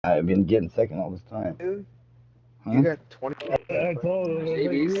I've been getting second all this time. Dude, Huh? you got 20. I told him,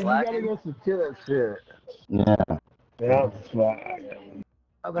 JB you gotta go secure that shit. Yeah. Yeah, swag.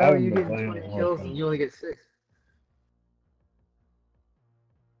 How the hell are you getting 20 kills and you only get 6?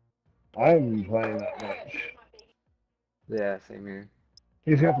 I haven't been playing that much. Yeah, same here.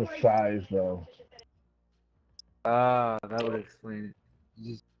 He's got the size, though. Ah, that would explain it.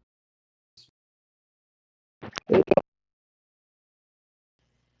 You just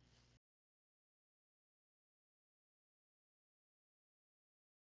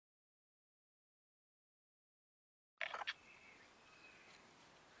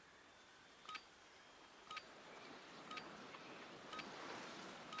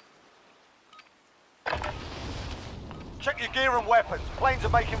Check your gear and weapons. Planes are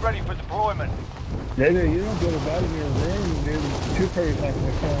making ready for deployment. Yeah, you don't go to bed in your room, dude. Two parties not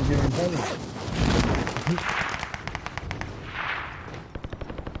gonna come and give him money.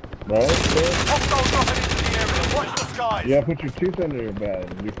 Right? Hostiles dropping into the area. Watch the skies. Yeah, put your tooth under your bed.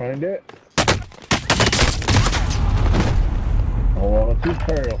 Did you find it? Oh, well, a tooth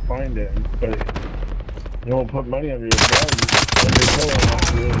fairy will find it, but you won't put money under your bed. And they tell him not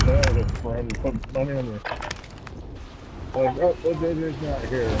to do it for him to put money under. Like, oh, they're not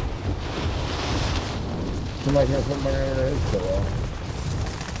here. Somebody's gonna put money under his pillow.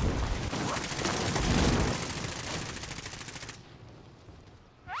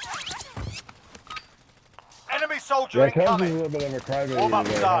 Enemy soldier Yeah, Cubs is a incoming. little bit of a crybaby Warm up's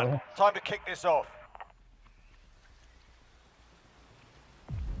today, done. huh? Time to kick this off.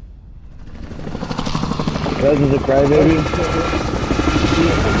 Cuz is a crybaby.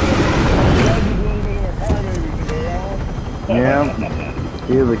 Yeah.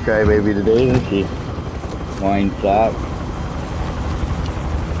 He is a crybaby today, isn't he? Wine sock.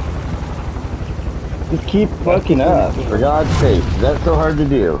 Just keep fucking up, for God's sake. That's so hard to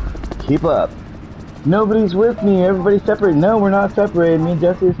do. Keep up. Nobody's with me. Everybody's separated. No, we're not separated. Me and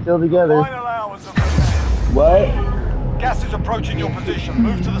Jesse are still together. Final hours of the day. What? Gas is approaching your position.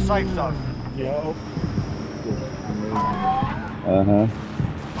 Move to the safe zone. Yo. Uh-huh.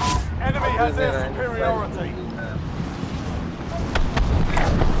 Enemy has air superiority.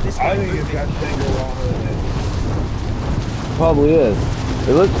 I think it's got single on it. Probably is.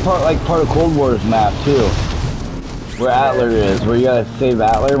 It looks like part of Cold War's map too. Where Atler is, where you gotta save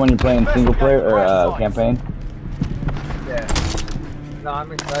Atler when you're playing single player or campaign. yeah. No,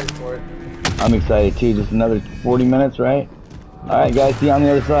 I'm excited for it. I'm excited too. Just another 40 minutes, right? Alright guys, see you on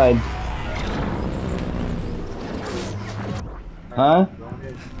the other side. Huh?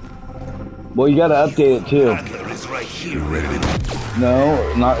 Well, you gotta update it too. No,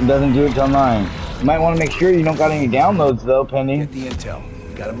 it doesn't do it till 9. You might want to make sure you don't got any downloads though, pending. Get the intel.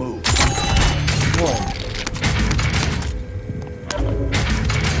 Gotta move.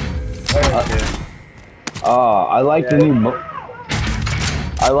 I like the new.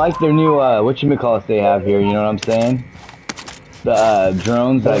 I like their new whatchamacallit they have here. You know what I'm saying? The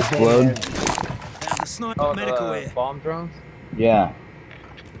drones that explode. Oh, the bomb drones? Yeah.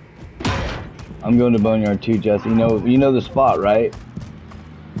 I'm going to Boneyard too, Jesse. You know the spot, right?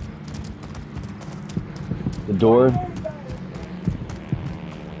 The door.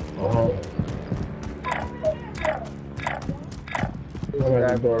 I'm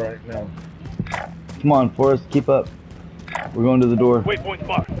at the door right now. Come on, Forrest, keep up. We're going to the door. Waypoint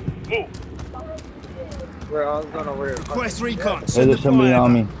marked. Move. Where I was gonna wear. Request recon. Hey, there's somebody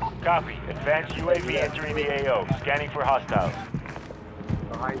on me. Copy. Advanced UAV entering the AO. Scanning for hostiles.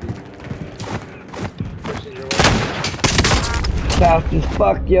 Behind you. Pushing your way. Fast as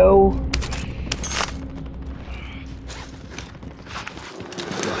fuck, yo.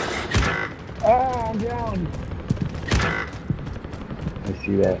 Oh, I'm down. I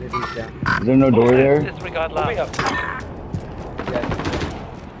see that. Is there no door there? Disregard loud.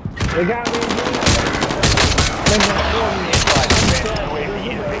 They got me. UAV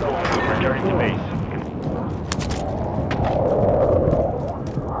is bingo. Returning to base.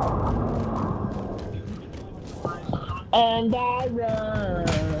 And I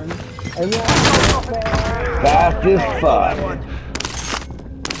run. Fast as fuck.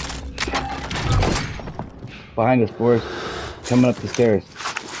 Behind us, Forrest. Coming up the stairs.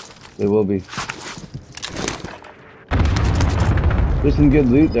 They will be. There's some good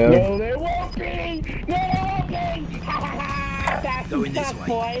loot though. No, they won't be. No, they won't be. That's Going this way.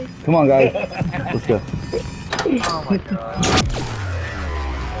 boy. Come on, guys. Let's go. Oh my god.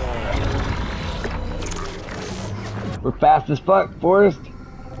 We're fast as fuck, Forrest.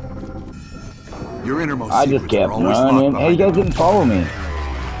 Your innermost I just secrets kept are always running. locked Hey, you guys behind didn't follow me.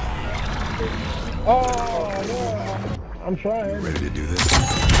 Oh, no. I'm trying. Ready to do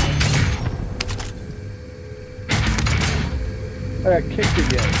this? I got kicked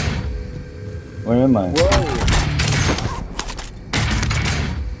again. Where am I? Whoa.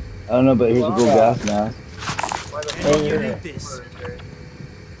 I don't know, but here's a gold gas mask. Why the Oh, fuck You yeah. need this.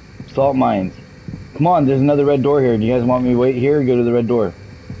 Salt mines. Come on, there's another red door here. Do you guys want me to wait here or go to the red door?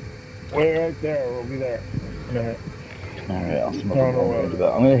 Wait right there. We'll be there. In a minute. Alright, I'll smoke No, a no, little wait. bit.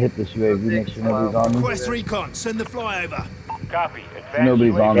 I'm gonna hit this UAV, make sure nobody's on me. Request recon. Send the flyover. Copy. Advanced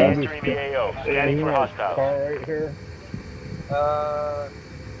Nobody's on UAV me. entering the AO. Yeah, Scanning you for know, hostiles. car right here.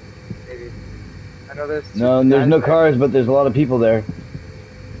 Maybe. I know there's. No, there's no cars, but there's a lot of people there.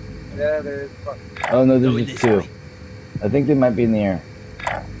 Yeah, there is. Fuck. Oh no, Going there's this just two. way. I think they might be in the air.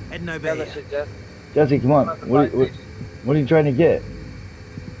 Heading over Yeah, here. that shit, Jess. Jesse, come on. What are you trying to get?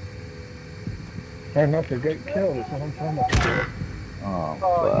 Try not to get killed. That's what I'm trying to do. Oh,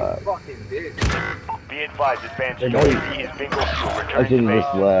 Oh, fuck. you fucking bitch. Be advised, advanced Hey, UAV is bingo fuel. I Returning should to have base.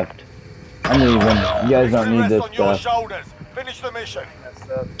 just left. I'm leaving. You guys don't need Rest this on your stuff. shoulders. Finish the mission. That's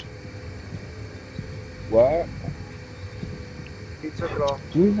up. What? He took it off.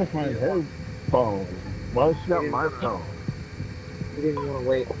 Jesus, my head phone. Why she got my phone? He didn't want to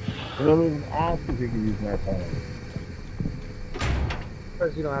wait. I don't even ask if you can use my phone.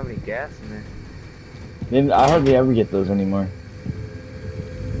 Because you don't have any gas in there. I hardly ever get those anymore.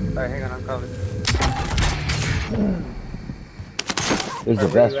 Alright, hang on, I'm coming. There's a Alright, where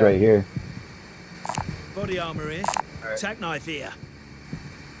vest you right at? here. Body armor here. Alright. Tack knife here.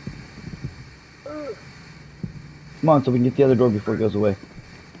 Come on, so we can get the other door before it goes away.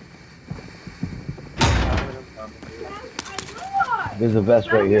 There's a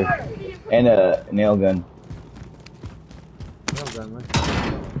vest right here. And a nail gun. Well done, man.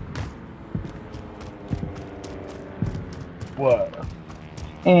 What?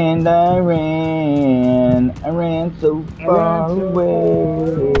 And I ran so far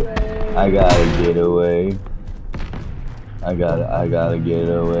away. I gotta get away. I gotta get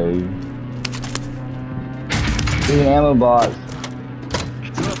away. There's an ammo box.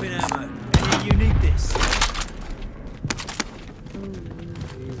 Dropping ammo. Any you need this.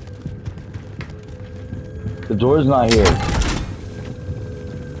 The door's not here.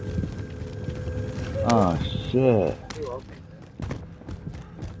 Oh shit.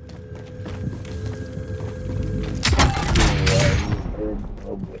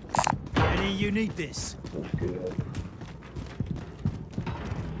 Any you need this.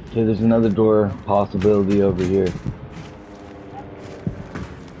 Okay, there's another door possibility over here.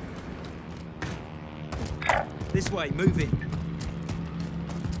 This way, move in.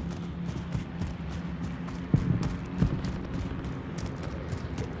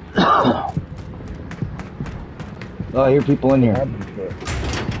 Oh, I hear people in here.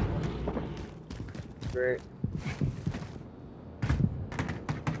 Great.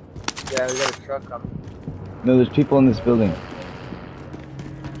 Yeah, we got a truck coming. No, there's people in this building.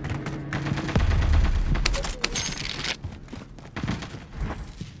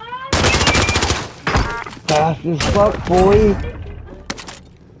 Fast as fuck, boy.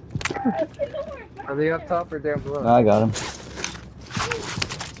 Are they up top or down below? I got him.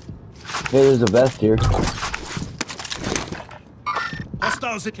 Hey, there's a vest here.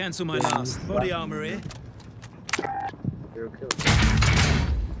 Hostiles that cancel my last. Body armor here. Zero kills.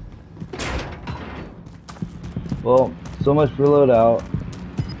 Well, so much for loadout.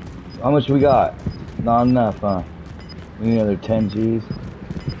 How much we got? Not enough, huh? We need another 10 G's.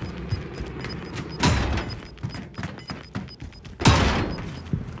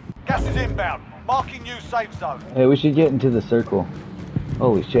 Gas is inbound. Marking new safe zone. Hey, we should get into the circle.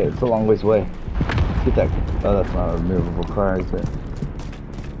 Holy shit, it's a long ways away. Get that. Oh, that's not a removable car, is it?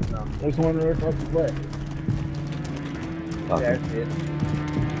 There's one right across the way. Yeah, Okay. I see it.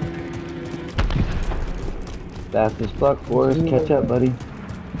 Fast as fuck, Forrest. Catch up, buddy.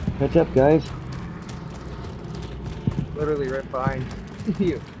 Catch up, guys. Literally right behind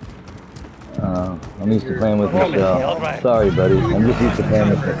you. I'm used to playing with Michelle. Sorry, buddy. I'm just used to playing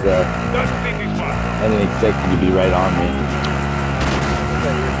with Michelle. I didn't expect you to be right on me.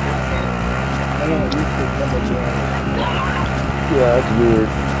 Yeah, that's weird.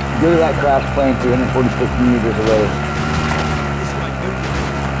 Go to that crash plane 346 meters away. This way, move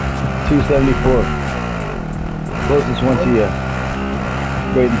in. 274. Closest one to you.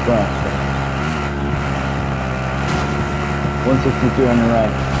 Right in front. 163 on the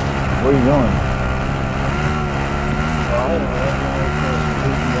right. Where are you going? Well, I don't know.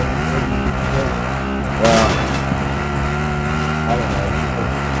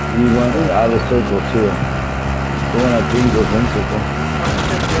 you went out of the circle too. The one I think goes in circle.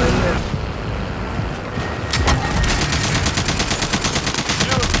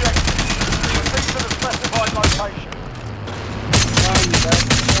 New objective. Proceed to the specified location.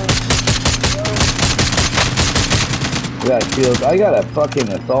 got shields. I got a fucking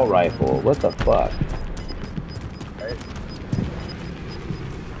assault rifle. What the fuck?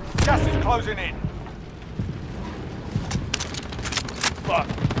 Gas is closing in. Fuck.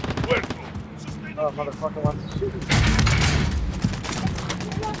 Where? Oh, motherfucker wants to shoot me.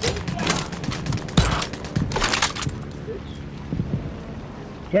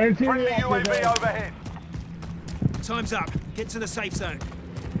 Turn to Friendly the UAV overhead. Time's up. Get to the safe zone.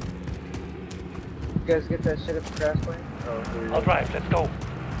 You guys get that shit at the crash plane? Oh, here we go. I'll drive. Let's go.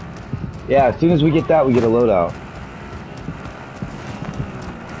 Yeah, as soon as we get that, we get a loadout.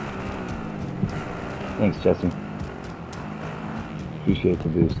 Thanks, Jesse. Appreciate the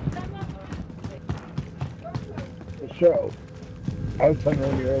boost. The show. I was telling you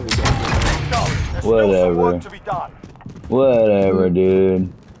earlier. There's still some Whatever. work to be done. Whatever,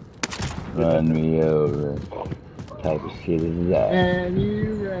 dude. Run me over. What type of shit is that? And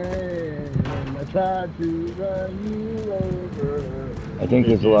you ran, and I tried to run you over. I think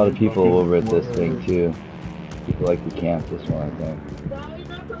there's a lot of people over at this thing too. People like to camp this one, I think.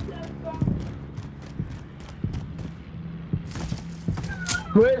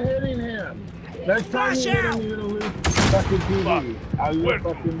 Quit hitting him. Next time you hit him, you're gonna lose fucking TV. Out of your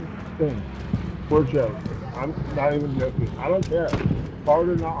fucking thing. Poor joke. I'm not even joking. I don't care. Hard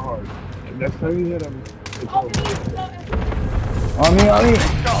or not hard. And next time you hit him, it's over. On me, on me!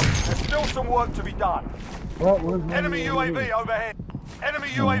 There's still some work to be done. What was my Enemy UAV overhead. Enemy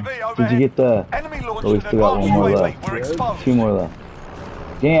UAV Did overhead. you get the... Enemy launched Oh, we an still got advanced one more UAV. left. We're exposed. 2 more left.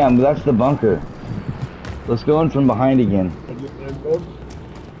 Damn, that's the bunker. Let's go in from behind again.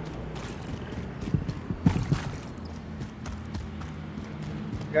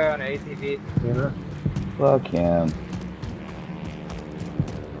 Guy on an ATV. Yeah. Fuck him.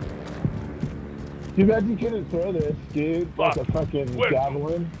 Too bad you couldn't throw this, dude. Like a fucking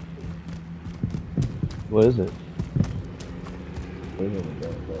javelin. What is it?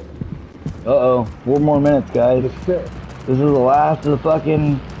 Uh-oh. 4 more minutes, guys. This is the last of the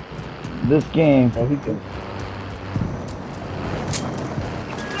fucking... this game. Oh, he can.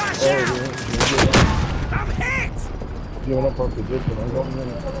 I'm hit! Giving up our position. I'm going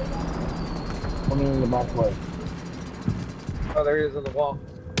in. Coming in the back way. Oh, there he is on the wall.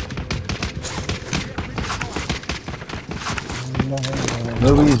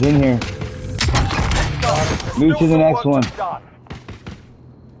 Nobody's in here. Move to the next one. Come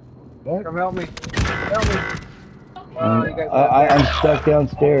help me. Help me. You guys I'm stuck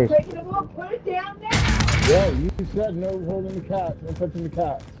downstairs. Break it up, put it down there. Yeah, you said no holding the cats, no touching the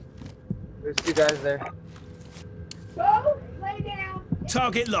cats. There's 2 guys there. Go, lay down.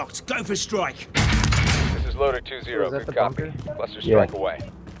 Target locked. Go for strike. This is loader 2-0. Was that the Good copy. bunker? Cluster Yeah. strike away.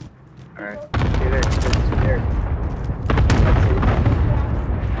 Alright. Stay there. Stay there.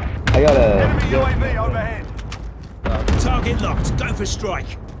 I got a... Enemy UAV overhead. Target locked. Go for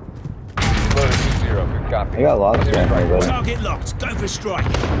strike. Loader 2-0. Good copy. I got lots of Cluster strike buddy. away. Target locked. Go for strike.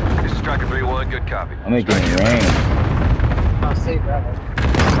 This is Striker 3-1. Good copy. I'm making it rain. I'll save that one.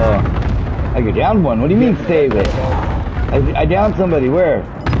 Oh. You downed one. What do you mean save it? I downed somebody. Where?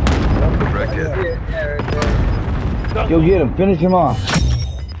 Correct it. Yeah, right there. Go get him. Finish him off.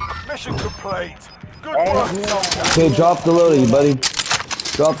 Mission complete. Good work, soldier. Okay, drop the loading, buddy.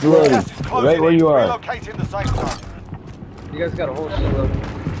 Drop the loading. Gas is closing Right where in. you are. Relocating the safe zone. You guys got a whole shitload.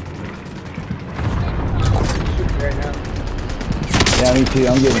 Shooting right now. Yeah, me too.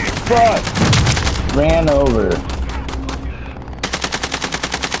 I'm getting fucked. Ran over.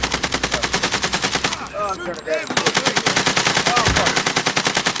 Oh, I'm trying to grab him. Oh, fuck.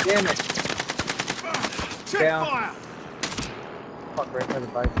 Damn it. Down. Fuck, right by the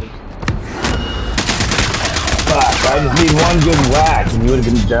biceps. Fuck. I just need one good whack and you would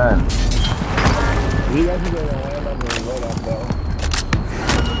have been done. You guys are going to land on the loadout though.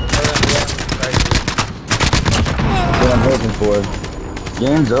 That's what I'm hoping for.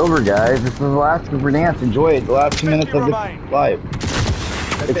 Game's over, guys. This is the last of Verdansk. Enjoy it. The last 2 minutes of this live.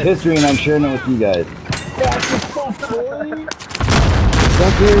 It's history and I'm sharing it with you guys.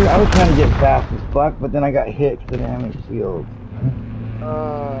 Sucker, I was trying to get fast as fuck, but then I got hit because the damage shield.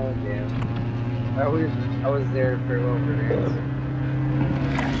 Oh, damn. I was there very well for dance.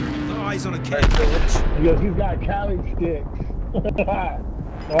 Eyes on a care package. He goes, he's got Cali sticks.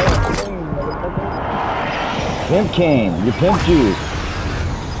 Pimp cane, your pimp juice.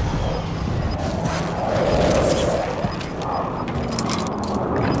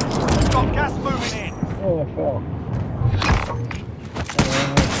 Got gas moving in. Oh, I fell.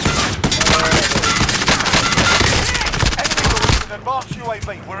 Enemy launched an advanced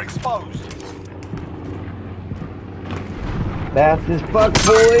UAV. We're exposed. Fast as fuck,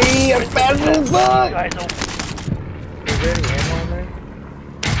 boy! I'm fast as fuck! Guys, there any ammo in there?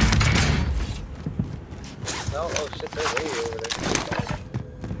 No? Oh shit, there's lady over there.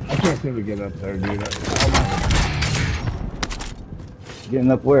 I can't seem to get up there, dude.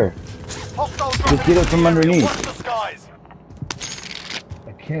 Getting up where? Hostiles Just dropping get up into from the area. underneath. Watch the skies.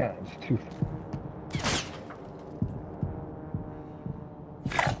 I can't. It's too.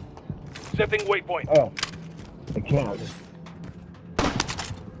 Setting waypoint. Oh. I can't.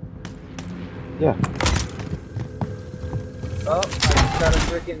 Yeah. Oh, I just got a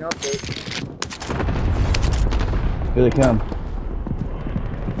freaking update. Here they come.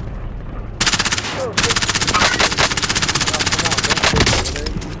 Oh shit. Oh, come on, don't shoot over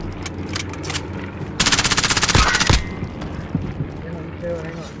there. Hang on,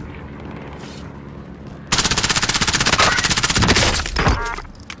 hang on.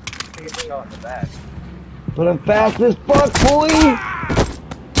 I get shot in the back. But I'm fast as fuck, boy!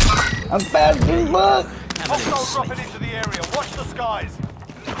 I'm fast as fuck! Hostiles dropping into the area. Watch the skies.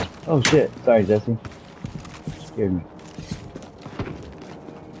 Oh shit. Sorry, Jesse. Scared me.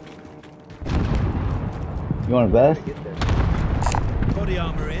 You want a vest? Get there. Body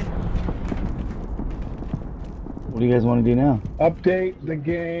armor here. What do you guys want to do now? Update the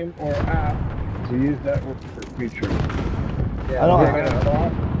game or app to use network features. Yeah, I don't- Is that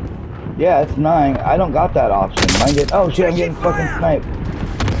off? Yeah, it's 9. I don't got that option. Mine get. Oh shit, I'm getting fucking sniped.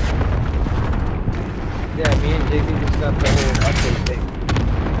 yeah, me and JP just got the whole update thing.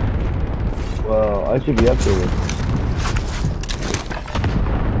 Well, I should be updated.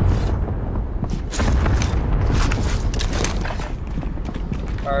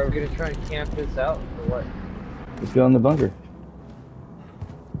 Alright, we're gonna try and camp this out or what? Let's go in the bunker.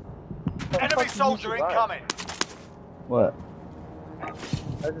 Enemy soldier incoming. What? I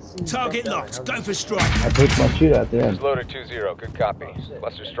just seen you Target jump down. locked. Go for strike. I pushed my shoot out there. This is loader 2-0. Good copy. Oh, shit.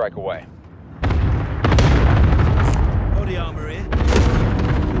 Cluster strike away. Body armor here.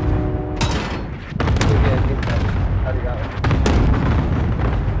 Yeah, get that. How do you got it?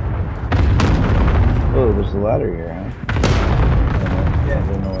 Oh, there's a ladder here, huh? I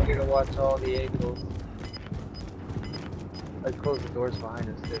don't know. Yeah, you're gonna watch all the angles. I close the doors behind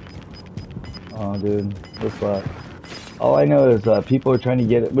us too. Oh, dude, we're fucked. All I know is people are trying to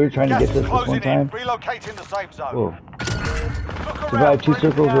get it. We were trying to Gas get is this one closing in. time. Relocating the safe zone. Whoa. Look around Survive 2 for any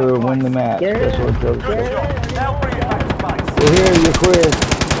circles down or win points. the match. Special or kill the Good kill. job. Now bring it back to base. We're here, you're clear.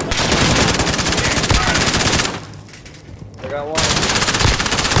 I got one.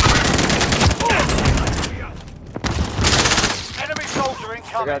 Enemy soldier I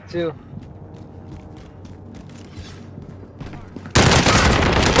incoming. got two.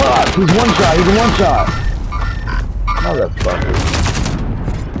 Fuck, he's one shot, he's a one shot. Motherfucker.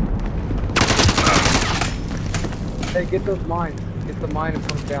 Hey, get those mines. Get the mine and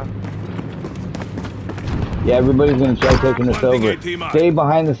come down. Yeah, everybody's gonna try taking this One big over. AP mark. Stay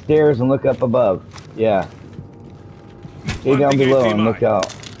behind the stairs and look up above. Yeah. Stay One down big below AP and mark. look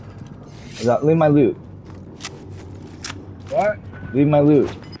out. Leave my loot. What? Leave my loot.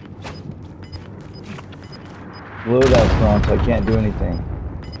 Loadout's gone, so I can't do anything.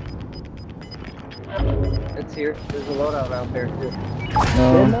 It's here. There's a loadout out there too.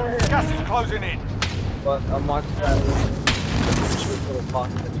 No. Gas is closing in. But I'm watching that this little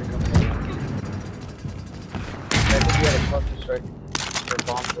box that you're coming in. I think you had a cluster strike or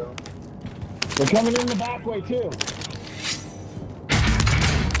bomb zone. They're coming in the back way too.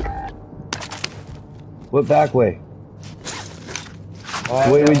 What back way?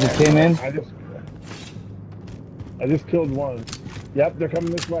 Wait, we just came in? I just killed one. Yep, they're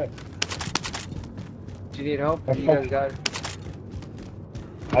coming this way. Do you need help? That's You guys fine. got it?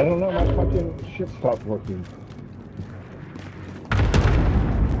 I don't know, my fucking shit stopped working.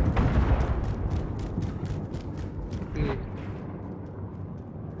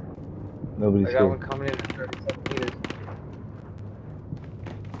 Nobody's I got here. one coming in at 37 meters.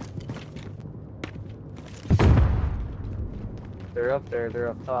 They're up there, they're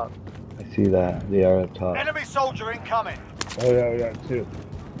up top. I see that. They are up top. Enemy soldier incoming. Oh yeah, we got two.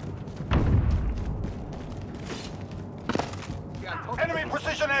 Enemy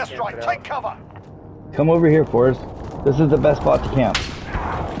precision airstrike. Take cover. Come over here, Forrest. This is the best spot to camp.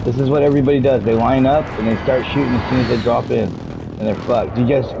 This is what everybody does. They line up and they start shooting as soon as they drop in. And they're fucked.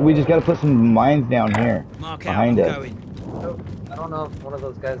 We just gotta put some mines down here. Mark out. Behind I'm us. going. I don't know if one of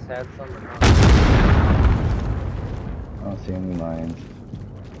those guys had some or not. I don't see any mines.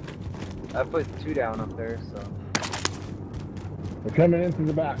 I put two down up there, so. They're coming into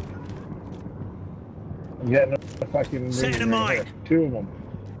the back. I'm getting a fucking Set ring a right mine. here. Two of them.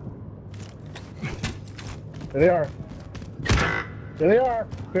 There they are. There they are.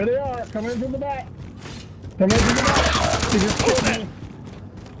 There they are. Coming into the back. Coming into the back. He just killed me.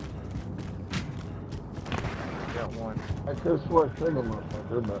 Got one. I could have swore I killed him,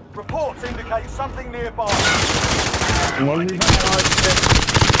 motherfucker, but... Reports indicate something nearby. One of you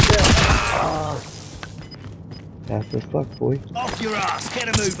Fast as fuck, boy. Off your ass. Get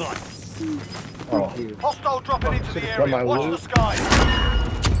a move on. Hostile dropping into the got my area. Watch loot. the skies.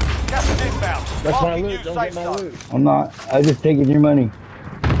 Gas is inbound. That's my Marking loot, new don't safe get my zone. loot. I'm not. I just taking your money.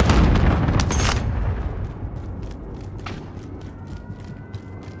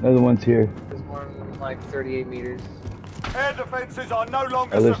 Another one's here. There's one like 38 meters. Air defenses are no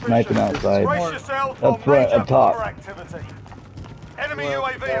longer Oh, they're sufficient. sniping outside. Brace yourself Up for front, major up top. bomber activity. Enemy Well,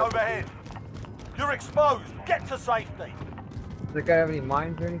 UAV overhead. You're exposed. Get to safety. Does that guy have any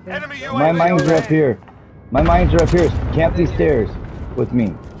mines or anything? Enemy UAV My mines are up overhead. here. My mines are up here. Camp these stairs with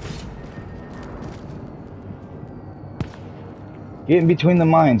me. Get in between the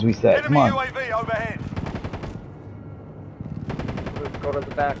mines we set. Come Enemy on. UAV overhead. Let's go to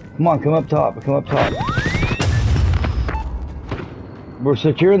the back. Come on, come up top. Come up top. We're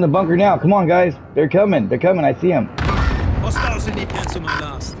securing the bunker now. Come on, guys. They're coming. They're coming. I see them. Hostiles in the cancel my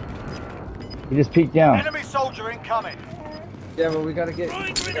last. He just peeked down. Enemy soldier incoming. Yeah, but we gotta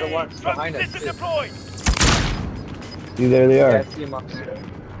watch behind us. System Too. deployed. See, there they Yeah, are. I see him up there.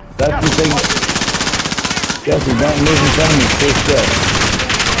 That's the thing. Jesse, don't move in front of me. Stay still.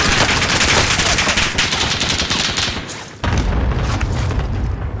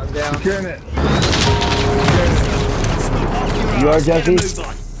 I'm down. Securing it. You are, Get a Jesse? move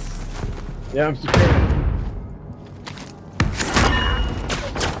on. Yeah, I'm securing it.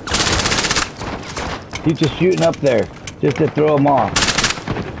 Keep just shooting up there. Just to throw them off.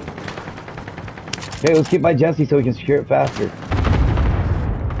 Okay, let's get by Jesse so we can secure it faster.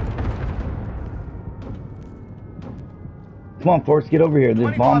 Come on, Forrest, get over here.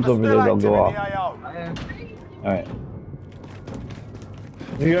 There's 25 bombs are over still there. They'll active go in off. the AO. I am. Alright.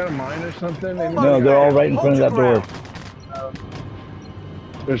 You got a mine or something? No, they're all right in front of that door.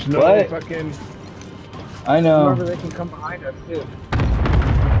 There's no What? fucking... I know. Remember, they can come behind us too.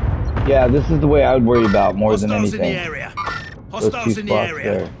 Yeah, this is the way I would worry about more than Hostiles in the anything. area. Those two Hostiles in the spots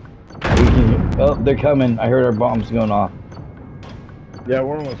area. there. We can, oh, they're coming. I heard our bombs going off. Yeah,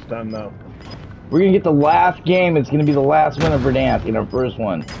 we're almost done though. We're gonna get the last game. It's gonna be the last one of Verdansk in our first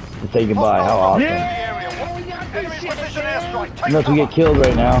one to say goodbye. How awesome! Unless we get killed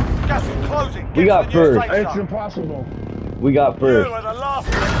right now. Gas is closing. We Get got to the first. new safe It's zone. impossible. We got You first. are the last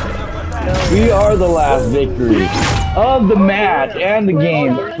pieces of Verdansk. We are the last victory of the match and the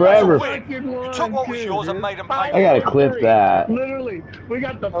game forever. You took what was yours and made them pay I gotta clip that. Literally, we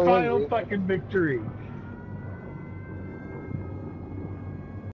got the final fucking victory.